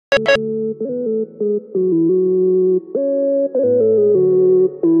Hello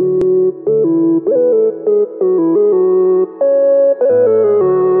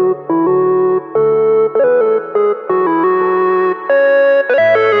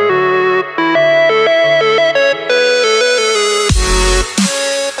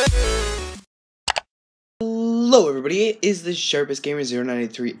everybody, it is the Sharpest Gamer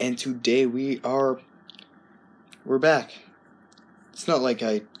 093, and today we're back. It's not like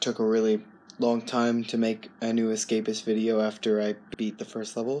I took a really long time to make a new Escapist video after I beat the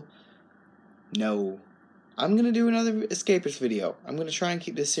first level. No. I'm gonna do another Escapist video. I'm gonna try and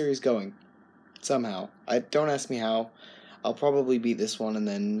keep this series going. Somehow. Don't ask me how. I'll probably beat this one and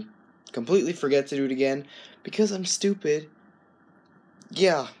then completely forget to do it again, because I'm stupid.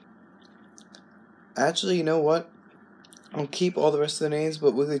 Yeah. Actually, you know what? I'll keep all the rest of the names,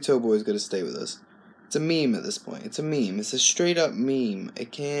 but Wiggly Toe Boy's gonna stay with us. It's a meme at this point. It's a meme. It's a straight up meme.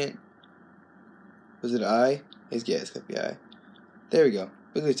 It can't... Was it I? Yeah, it's gotta be I. There we go.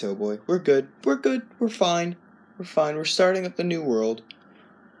 Wiggly Toe Boy. We're good. We're good. We're fine. We're fine. We're starting up the new world.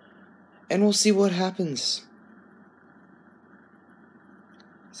 And we'll see what happens.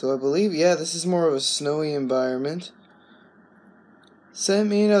 So I believe, yeah, this is more of a snowy environment. Send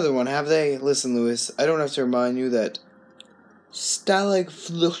me another one, have they? Listen, Lewis, I don't have to remind you that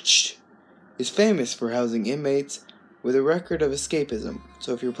Stalagflucht is famous for housing inmates with a record of escapism.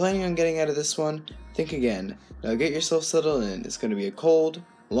 So if you're planning on getting out of this one, think again. Now get yourself settled in. It's going to be a cold,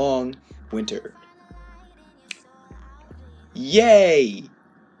 long winter. Yay!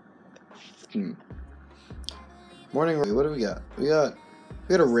 Morning, what do we got? We got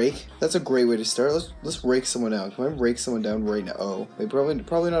a rake. That's a great way to start. Let's rake someone down. Can I rake someone down right now? Oh, they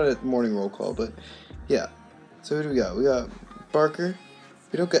probably not at morning roll call, but yeah. So who do we got? We got Barker.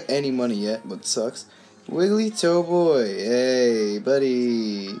 We don't got any money yet, but sucks. Wiggly Toe Boy. Hey,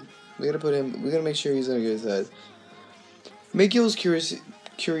 buddy. We gotta make sure he's on a good side. Miguel's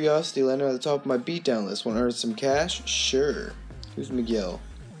curiosity landed at the top of my beatdown list. Want to earn some cash? Sure. Who's Miguel?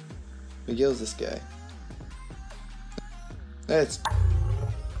 Miguel's this guy. That's...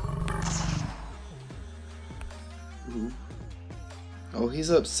 Oh, he's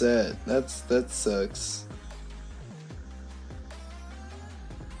upset. That sucks.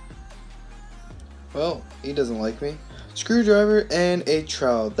 Well, he doesn't like me. Screwdriver and a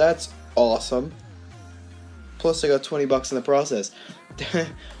trowel. That's awesome. Plus, I got 20 bucks in the process.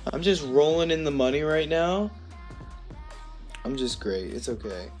 I'm just rolling in the money right now. I'm just great. It's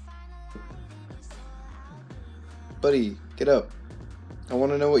okay. Buddy, get up. I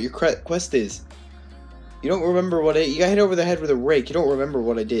want to know what your quest is. You don't remember what you got hit over the head with a rake. You don't remember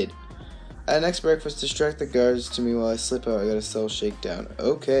what I did. At next breakfast, distract the guards to me while I slip out. I gotta sell shakedown.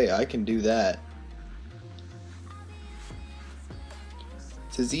 Okay, I can do that.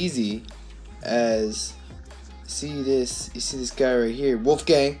 It's as easy as you see this guy right here,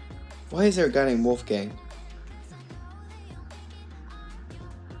 Wolfgang. Why is there a guy named Wolfgang?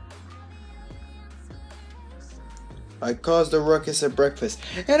 I caused a ruckus at breakfast,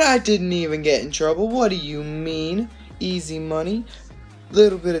 and I didn't even get in trouble. What do you mean? Easy money.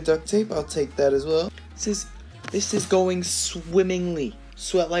 Little bit of duct tape, I'll take that as well. This is going swimmingly.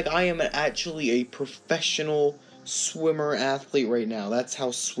 Like I am actually a professional swimmer athlete right now. That's how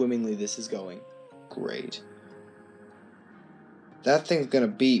swimmingly this is going. Great. That thing's gonna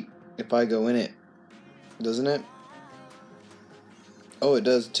beep if I go in it, doesn't it? Oh, it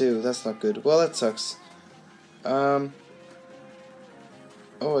does too. That's not good. Well, that sucks. Oh,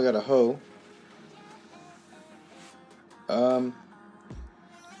 I got a hoe. I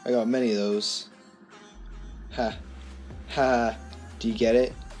got many of those. Ha. Ha. Do you get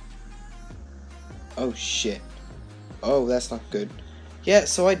it? Oh, shit. Oh, that's not good. Yeah,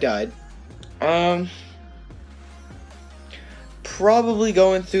 so I died. Probably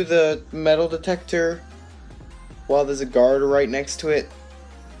going through the metal detector while there's a guard right next to it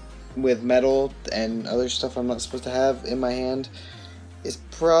with metal and other stuff I'm not supposed to have in my hand is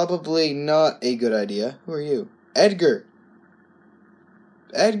probably not a good idea. Who are you? Edgar!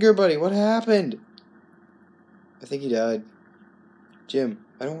 Edgar, buddy, what happened? I think he died. Gym.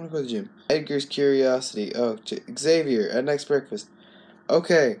 I don't want to go to the gym. Edgar's curiosity. Oh, Xavier at next breakfast.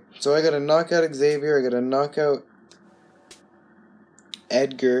 Okay, so I gotta knock out Xavier, I gotta knock out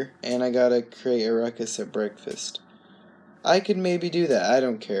Edgar, and I gotta create a ruckus at breakfast. I could maybe do that. I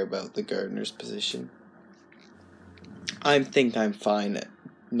don't care about the gardener's position. I think I'm fine at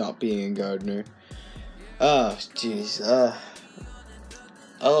not being a gardener. Oh, jeez.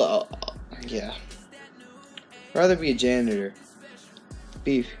 Yeah. Rather be a janitor.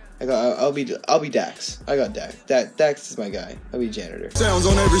 Be I'll be Dax. I got Dax. Dax is my guy. I'll be janitor. Sounds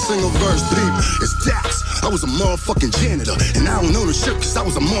on every single verse, beep. It's Dax. I was a motherfucking janitor, and I don't know the shit 'cause I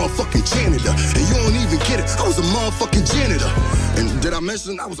was a motherfucking janitor, and you don't even get it. I was a motherfucking janitor, and did I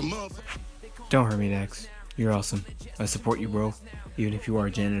mention I was a motherfucking? Don't hurt me, Dax. You're awesome. I support you, bro. Even if you are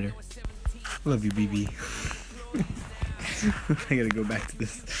a janitor. Love you, BB. I gotta go back to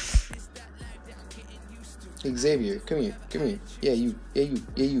this. Xavier, come here. Yeah, you.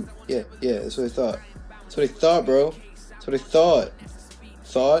 Yeah. That's what I thought. That's what I thought, bro. That's what I thought.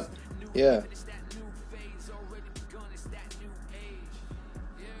 Thought? Yeah.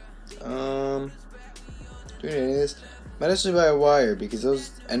 Doing any of this? Might actually buy a wire because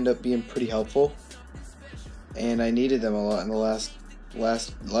those end up being pretty helpful, and I needed them a lot in the last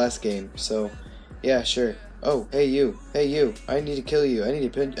game. So, yeah, sure. Oh, hey you. I need to kill you. I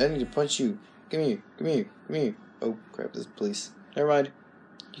need to punch you. Come here. Oh crap! This is police. Never mind.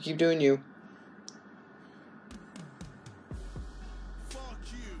 You keep doing you.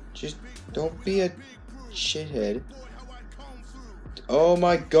 Just don't be a shithead. Oh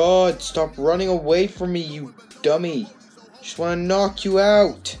my god, stop running away from me, you dummy. Just want to knock you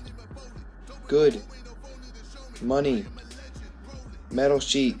out. Good. Money. Metal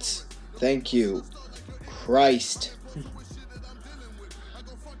sheets. Thank you. Christ.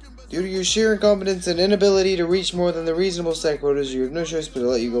 Due to your sheer incompetence and inability to reach more than the reasonable stack quotas, you have no choice but to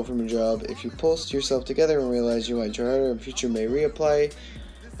let you go from your job. If you pull yourself together and realize you might try harder in future, may reapply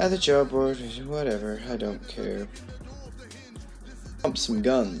at the job board. Whatever, I don't care. Pump some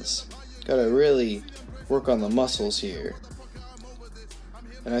guns. Gotta really work on the muscles here.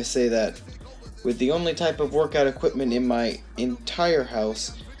 And I say that with the only type of workout equipment in my entire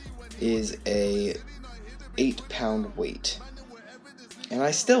house is a 8-pound weight. And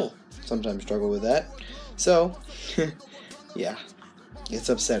I still sometimes struggle with that. So, yeah. It's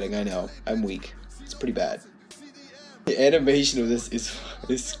upsetting, I know. I'm weak. It's pretty bad. The animation of this is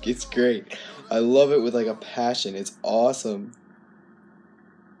it's great. I love it with like a passion. It's awesome.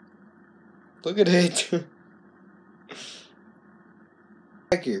 Look at it.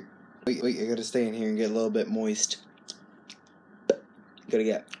 Back here. Wait, I gotta stay in here and get a little bit moist. Gotta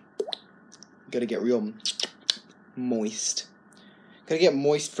get real moist. Gotta get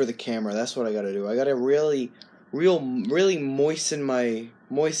moist for the camera. That's what I gotta do. I gotta really moisten my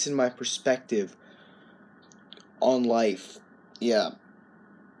perspective on life. Yeah.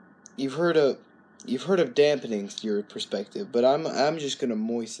 You've heard of dampening your perspective, but I'm just gonna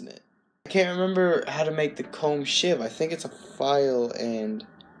moisten it. I can't remember how to make the comb shiv. I think it's a file and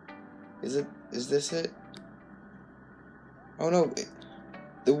is this it? Oh no.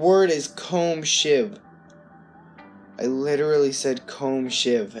 The word is comb shiv. I literally said comb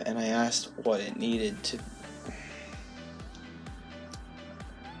shiv and I asked what it needed to.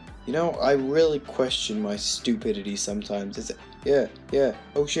 You know, I really question my stupidity sometimes. Is it? Yeah.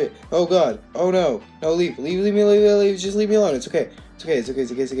 Oh shit. Oh god. Oh no. No, leave. Just leave me alone. It's okay.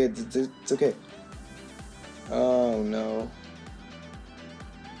 It's okay. Oh no.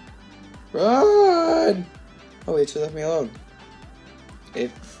 Run! Oh wait, she left me alone.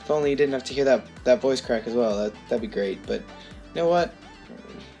 If only you didn't have to hear that voice crack as well. That'd be great. But you know what?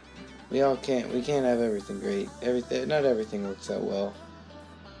 We can't have everything great. Not everything works out well.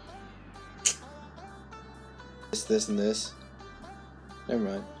 This and this. Never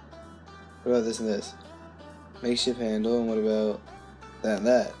mind. What about this and this? Makeshift handle, and what about that and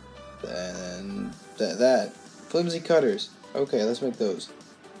that? And that. Flimsy cutters. Okay, let's make those.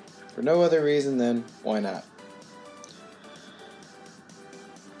 For no other reason than, why not?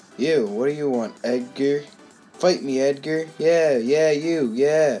 You, what do you want, Edgar? Fight me, Edgar. Yeah, you.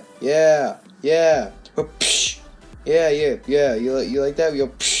 Yeah. Oh, psh. Yeah. You like that? You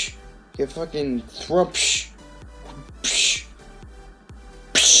go, psh. You fucking throw, psh. Psh.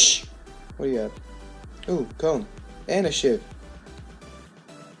 What do you have? Ooh, comb. And a shiv.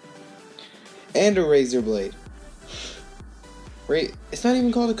 And a razor blade. It's not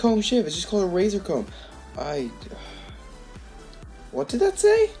even called a comb shiv, it's just called a razor comb. What did that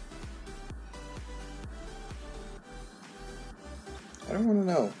say? I don't want to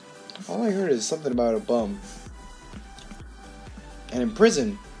know. All I heard is something about a bum. And in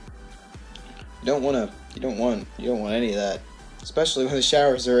prison, you don't want any of that. Especially when the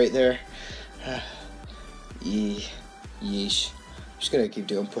showers are right there. Yeesh. I'm just gonna keep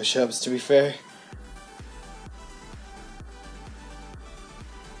doing push-ups, to be fair.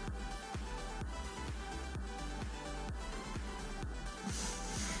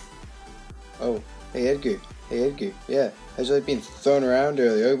 Oh, hey Edgar. Yeah, how'd you like being thrown around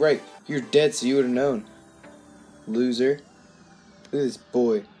earlier? Oh, right. You're dead, so you would have known. Loser. Look at this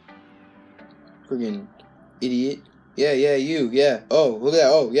boy. Friggin' idiot. Yeah, you. Yeah. Oh, look at that.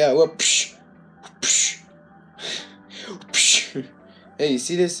 Oh, yeah. Well, psh. Psh. Psh. Hey, you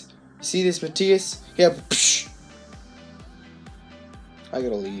see this? You see this, Matthias? Yeah. Psh. I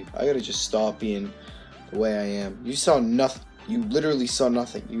gotta leave. I gotta just stop being the way I am. You saw nothing. You literally saw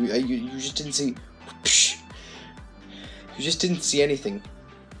nothing. You just didn't see. Psh. You just didn't see anything.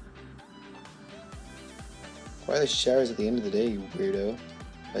 Why are the showers at the end of the day, you weirdo?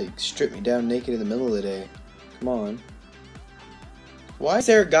 Like, strip me down naked in the middle of the day. Come on. Why is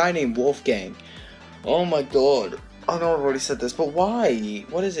there a guy named Wolfgang? Oh my god. I know I've already said this, but why?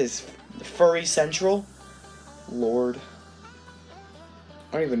 What is this? Furry Central? Lord.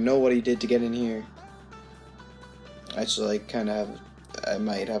 I don't even know what he did to get in here. Actually, I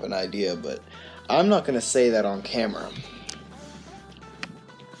might have an idea, but I'm not gonna say that on camera.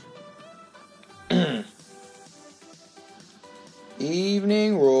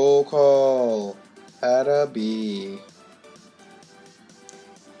 Evening roll call. Atta B.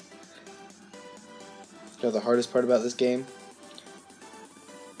 You know the hardest part about this game?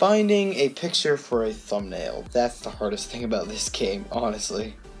 Finding a picture for a thumbnail. That's the hardest thing about this game,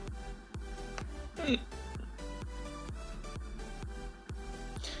 honestly.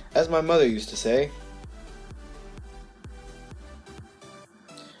 As my mother used to say,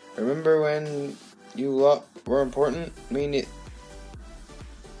 remember when you lot were important? I mean it.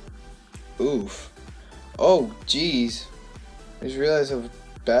 Oof. Oh, jeez. I just realized how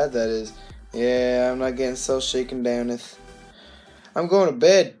bad that is. Yeah, I'm not getting so shaken down. I'm going to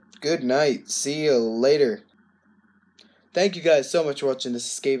bed. Good night. See you later. Thank you guys so much for watching this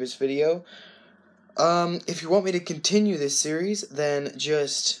Escapist video. If you want me to continue this series, then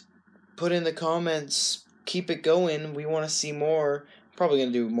just put in the comments. Keep it going. We want to see more. I'm probably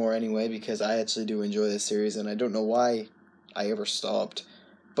going to do more anyway because I actually do enjoy this series and I don't know why I ever stopped.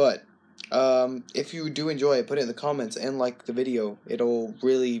 But if you do enjoy it, put it in the comments and like the video. It'll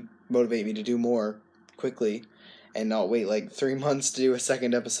really motivate me to do more quickly and not wait like 3 months to do a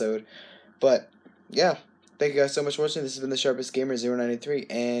second episode. But yeah, thank you guys so much for watching. This has been the Sharpest Gamer 093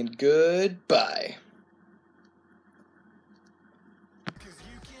 and goodbye.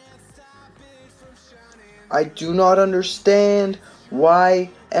 I do not understand why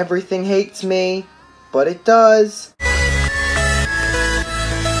everything hates me, but it does.